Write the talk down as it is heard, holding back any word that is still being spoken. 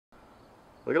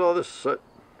Look at all this soot.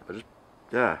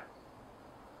 Yeah.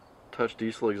 Touch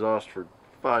diesel exhaust for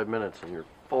 5 minutes and you're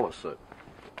full of soot.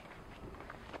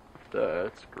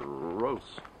 That's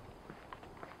gross.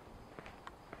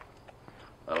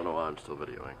 I don't know why I'm still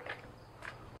videoing.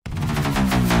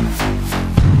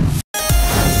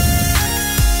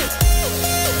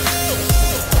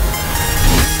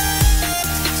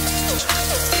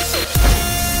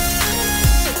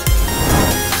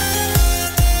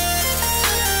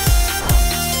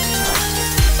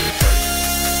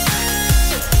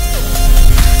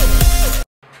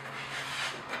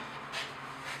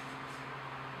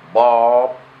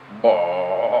 Bob,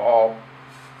 Bob.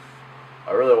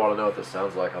 I really want to know what this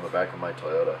sounds like on the back of my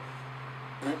Toyota.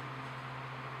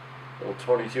 Little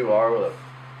 22R with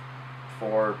a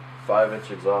 4-5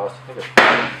 inch exhaust. I think it's,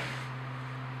 I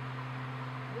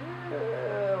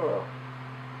don't know,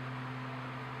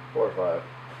 4 or 5.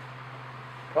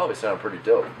 Probably sound pretty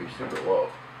dope. It'd be super low.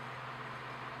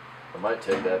 I might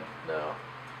take that. No,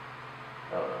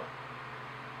 I don't know.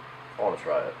 I want to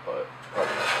try it, but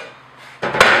probably not.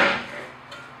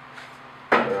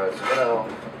 Alright, so now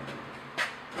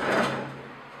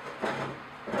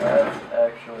that's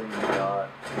actually not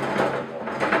terrible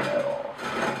at all.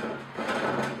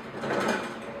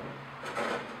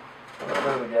 A little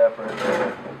bit of a gap right there.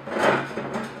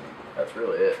 That's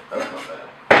really it. That's not bad.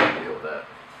 I can deal with that.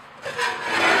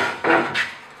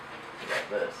 Got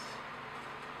this.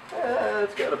 Yeah,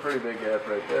 it's got a pretty big gap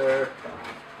right there.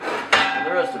 And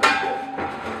the rest of it's good.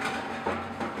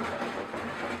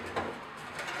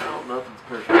 Nothing's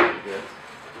perfect, I guess.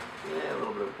 Yeah, a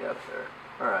little bit of a gap there.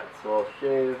 Alright, so I'll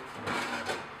shave.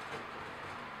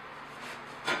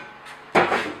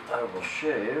 I will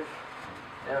shave.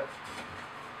 Yep.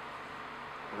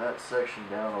 That section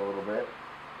down a little bit.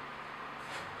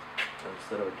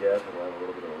 Instead of a gap, it'll have a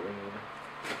little bit of a lean.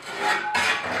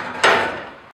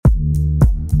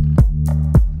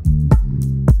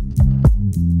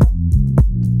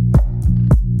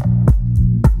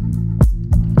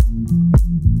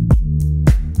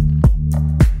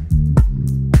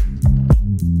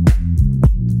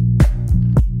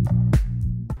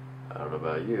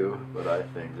 You, but I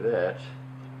think that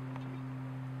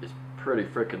is pretty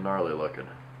freaking gnarly looking.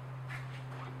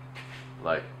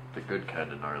 Like the good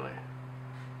kind of gnarly.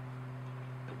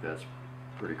 I think that's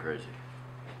pretty crazy.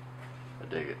 I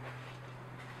dig it.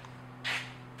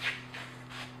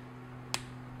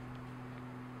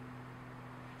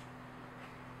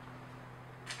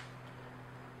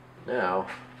 Now,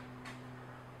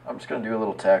 I'm just going to do a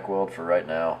little tack weld for right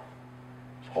now.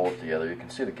 Just hold it together. You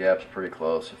can see the gap's pretty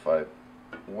close. If I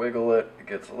wiggle it, it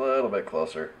gets a little bit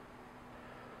closer.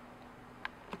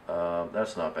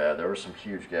 That's not bad. There were some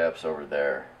huge gaps over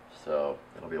there, so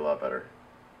it'll be a lot better.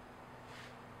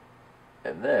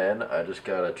 And then I just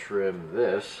gotta trim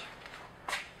this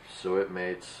so it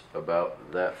mates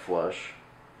about that flush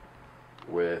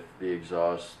with the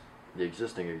exhaust, the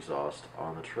existing exhaust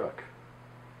on the truck.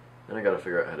 Then I gotta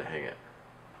figure out how to hang it.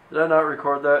 Did I not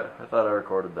record that? I thought I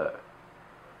recorded that.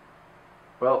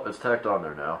 Well, it's tacked on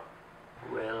there now.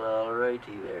 Well,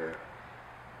 alrighty there.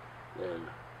 Then,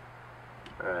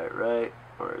 alright,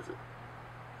 where is it?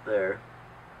 There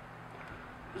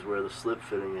is where the slip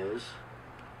fitting is.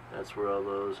 That's where all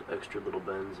those extra little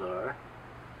bends are.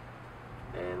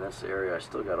 And that's the area I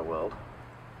still gotta weld.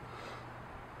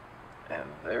 And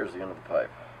there's the end of the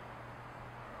pipe.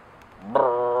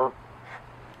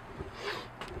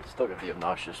 Still got the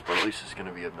obnoxious, but at least it's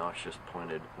gonna be obnoxious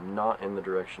pointed not in the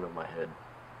direction of my head.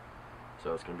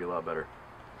 So it's going to be a lot better.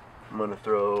 I'm going to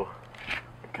throw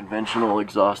a conventional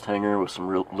exhaust hanger with some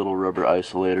little rubber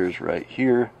isolators right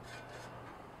here.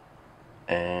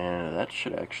 And that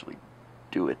should actually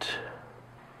do it.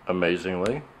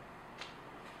 Amazingly,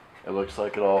 it looks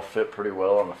like it all fit pretty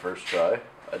well on the first try.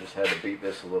 I just had to beat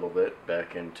this a little bit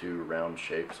back into round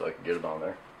shape so I could get it on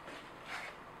there.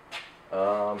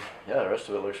 Yeah, the rest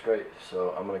of it looks great.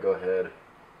 So I'm going to go ahead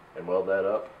and weld that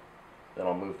up. Then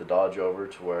I'll move the Dodge over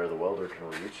to where the welder can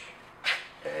reach,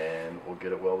 and we'll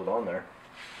get it welded on there.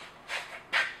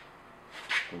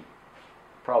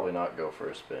 Probably not go for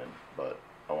a spin, but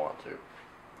I want to.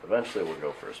 Eventually we'll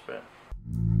go for a spin.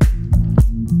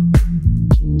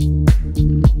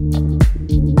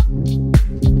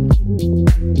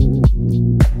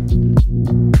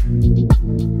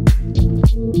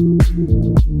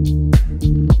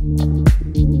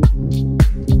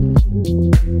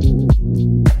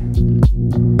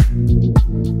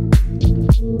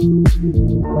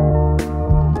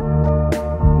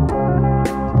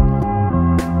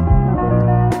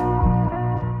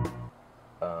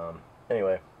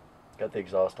 Anyway, got the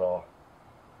exhaust all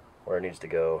where it needs to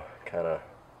go, kind of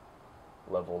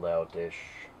leveled out-ish,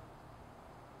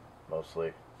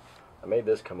 mostly. I made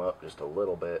this come up just a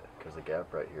little bit because the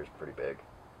gap right here is pretty big.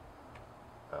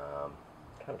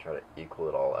 Kind of try to equal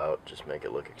it all out, just make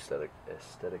it look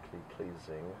aesthetically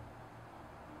pleasing,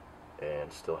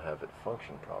 and still have it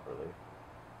function properly.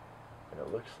 And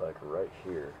it looks like right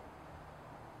here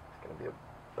it's going to be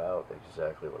about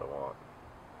exactly what I want.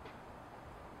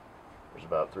 There's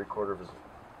about three quarters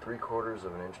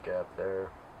of an inch gap there.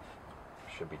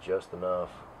 Should be just enough.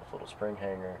 A little spring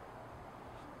hanger.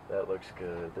 That looks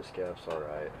good. This gap's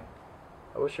alright.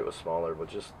 I wish it was smaller, but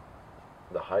just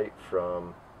the height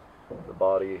from the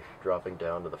body dropping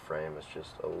down to the frame is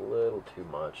just a little too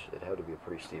much. It had to be a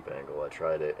pretty steep angle. I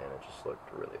tried it and it just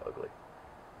looked really ugly.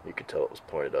 You could tell it was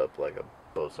pointed up like a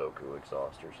Bosoku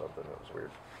exhaust or something. It was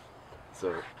weird.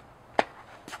 So,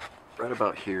 right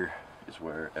about here is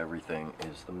where everything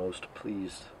is the most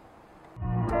pleased.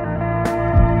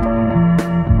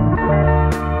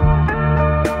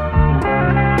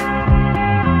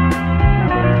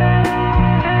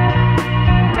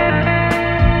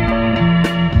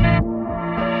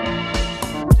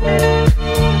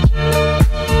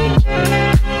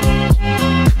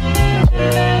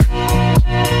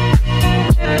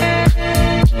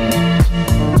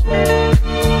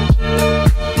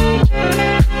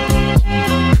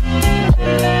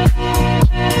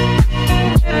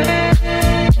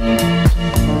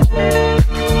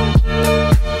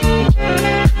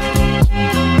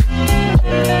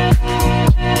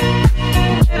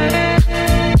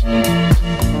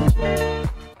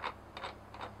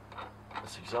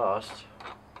 Exhaust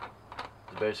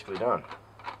is basically done.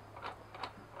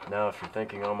 Now if you're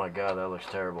thinking, oh my god, that looks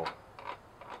terrible,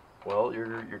 well,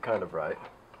 you're kind of right.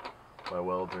 My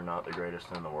welds are not the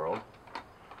greatest in the world,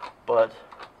 but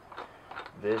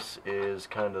this is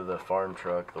kind of the farm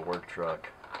truck, the work truck,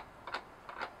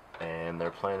 and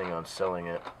they're planning on selling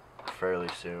it fairly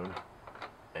soon.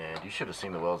 And you should have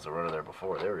seen the welds that were under there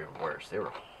before. They were even worse. They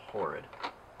were horrid.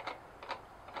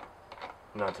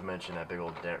 Not to mention that big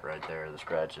old dent right there, the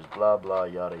scratches, blah blah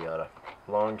yada yada.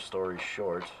 Long story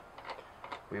short,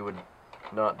 we would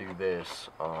not do this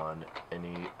on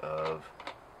any of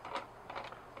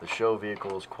the show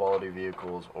vehicles, quality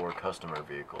vehicles, or customer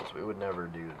vehicles. We would never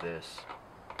do this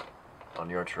on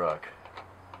your truck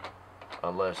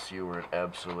unless you were in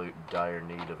absolute dire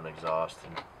need of an exhaust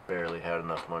and barely had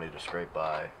enough money to scrape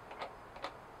by.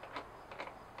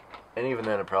 And even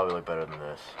then, it'd probably look better than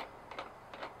this.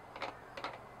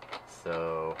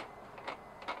 So,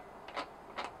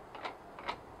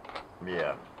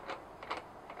 yeah,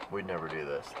 we'd never do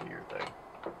this to your thing.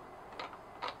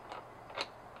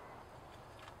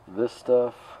 This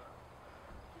stuff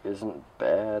isn't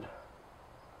bad.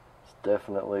 It's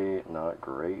definitely not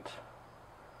great.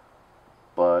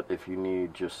 But if you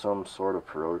need just some sort of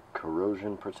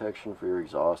corrosion protection for your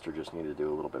exhaust, or just need to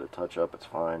do a little bit of touch-up, it's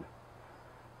fine.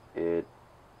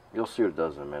 You'll see what it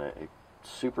does in a minute.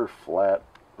 It's super flat,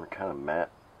 or kind of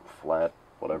matte, flat,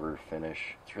 whatever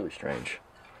finish. It's really strange.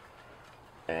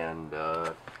 And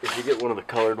if you get one of the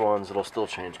colored ones, it'll still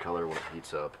change color when it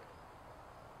heats up.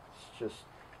 It's just,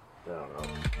 I don't know,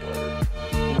 whatever.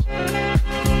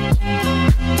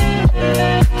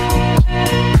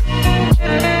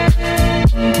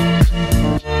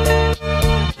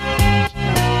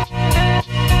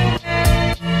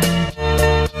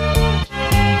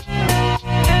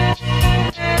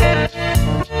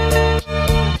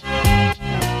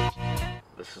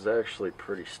 Actually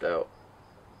pretty stout.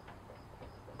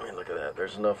 I mean, look at that.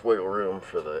 There's enough wiggle room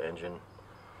for the engine,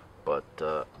 but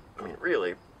I mean,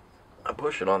 really, I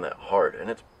push it on that hard and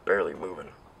it's barely moving.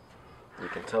 You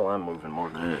can tell I'm moving more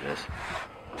than it is.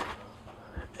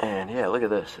 And yeah, look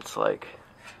at this. It's like,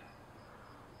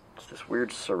 it's this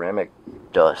weird ceramic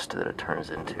dust that it turns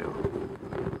into.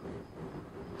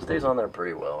 It stays on there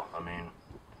pretty well. I mean,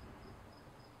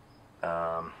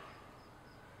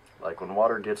 like when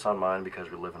water gets on mine,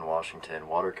 because we live in Washington,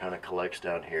 water kind of collects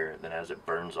down here, and then as it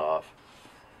burns off,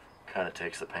 kind of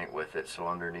takes the paint with it. So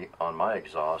underneath, on my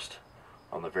exhaust,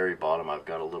 on the very bottom, I've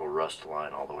got a little rust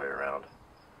line all the way around.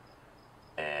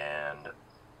 And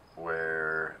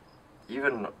where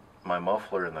even my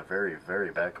muffler in the very, very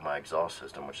back of my exhaust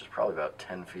system, which is probably about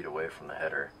 10 feet away from the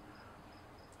header,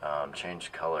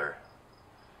 changed color.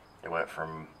 It went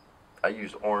from, I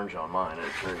used orange on mine and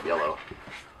it turned yellow.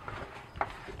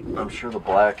 I'm sure the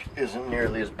black isn't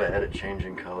nearly as bad at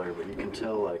changing color, but you can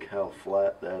tell like how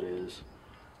flat that is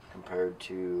compared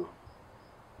to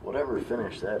whatever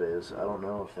finish that is. I don't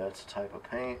know if that's a type of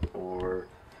paint or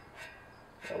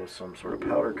that was some sort of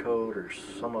powder coat or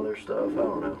some other stuff. I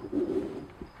don't know.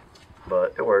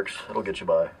 But it works. It'll get you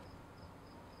by.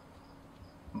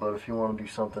 But if you want to do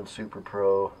something super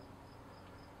pro,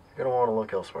 you're going to want to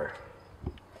look elsewhere.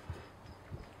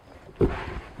 I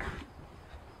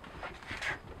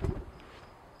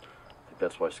think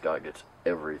that's why Scott gets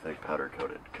everything powder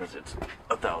coated, because it's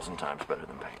 1,000 times better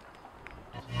than paint.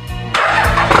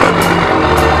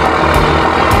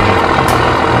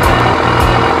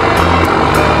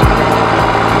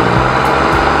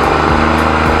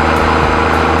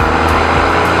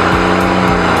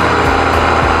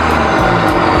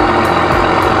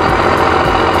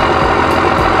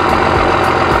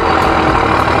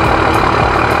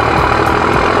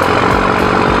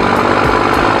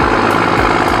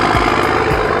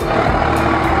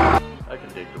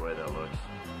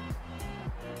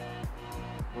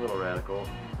 A little radical,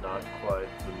 not quite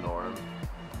the norm.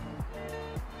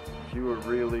 If you were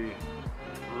really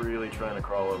trying to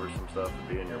crawl over some stuff,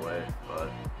 it'd be in your way,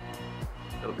 but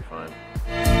it'll be fine.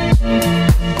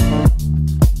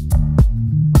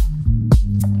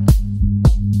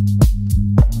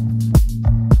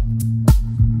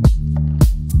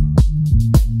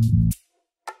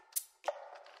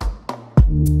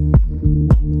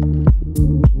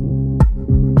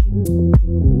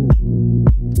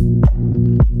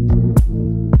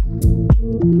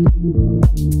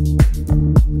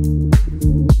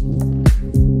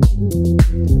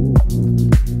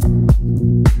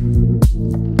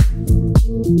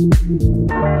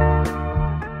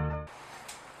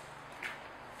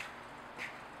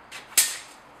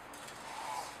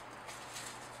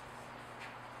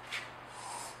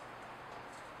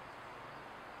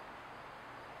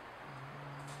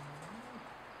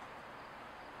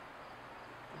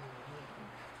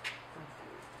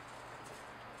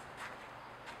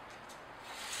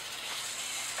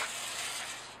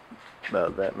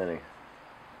 About that many. In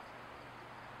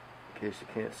case you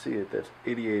can't see it, that's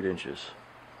 88 inches,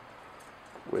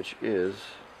 which is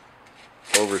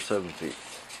over 7 feet.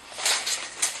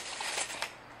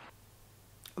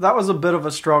 That was a bit of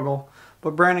a struggle,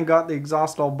 but Brandon got the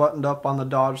exhaust all buttoned up on the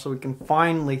Dodge so we can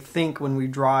finally think when we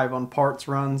drive on parts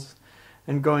runs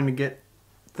and going to get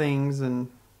things and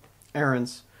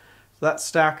errands. So that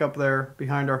stack up there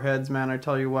behind our heads, man, I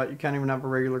tell you what, you can't even have a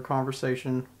regular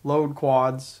conversation. Load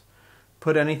quads,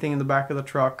 put anything in the back of the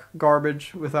truck,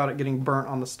 garbage, without it getting burnt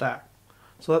on the stack.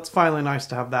 So that's finally nice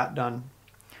to have that done.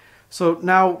 So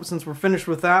now, since we're finished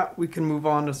with that, we can move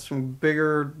on to some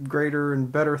bigger, greater,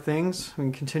 and better things. We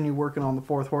can continue working on the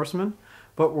Fourth Horseman,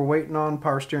 but we're waiting on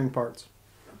power steering parts.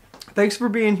 Thanks for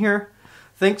being here.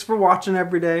 Thanks for watching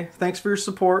every day. Thanks for your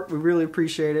support. We really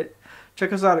appreciate it.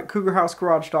 Check us out at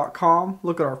cougarhousegarage.com.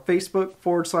 Look at our Facebook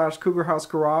 /Cougar House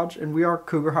Garage, and we are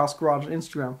Cougar House Garage on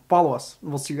Instagram. Follow us,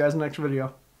 and we'll see you guys in the next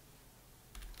video.